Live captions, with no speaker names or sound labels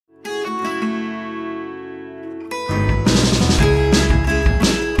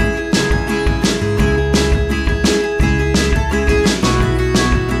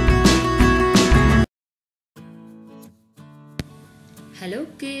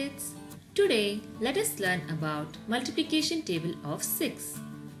kids! Today let us learn about multiplication table of 6.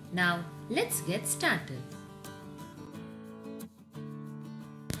 Now let's get started.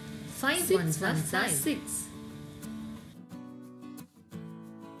 5 ones are 6.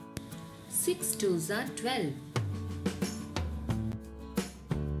 6 twos are 12.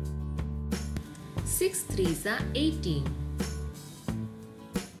 6 threes are 18.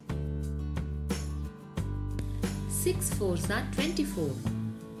 6 fours are 24.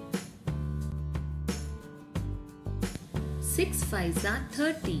 6 fives are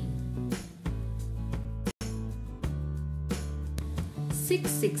 30. 6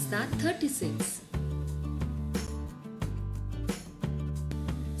 sixes are 36.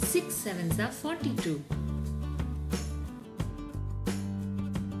 6 sevens are 42.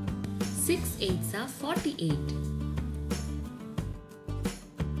 6 eights are 48.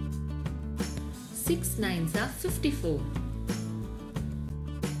 6 nines are 54.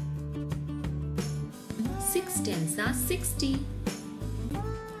 6 tens are 60.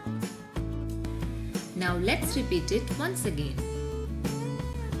 Now let's repeat it once again.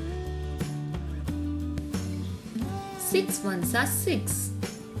 6 ones are 6.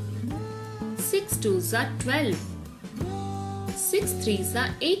 6 twos are 12. 6 threes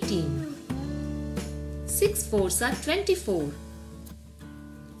are 18. 6 fours are 24.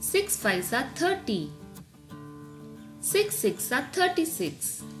 6 fives are 30. 6 sixes are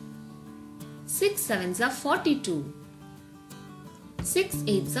 36. 6 sevens are 42. 6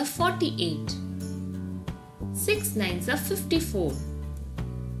 eights are 48. 6 nines are 54.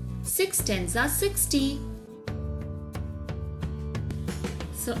 6 tens are 60.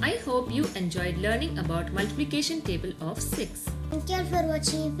 So I hope you enjoyed learning about multiplication table of 6. Thank you all for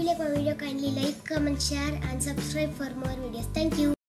watching. If you like my video, kindly like, comment, share and subscribe for more videos. Thank you.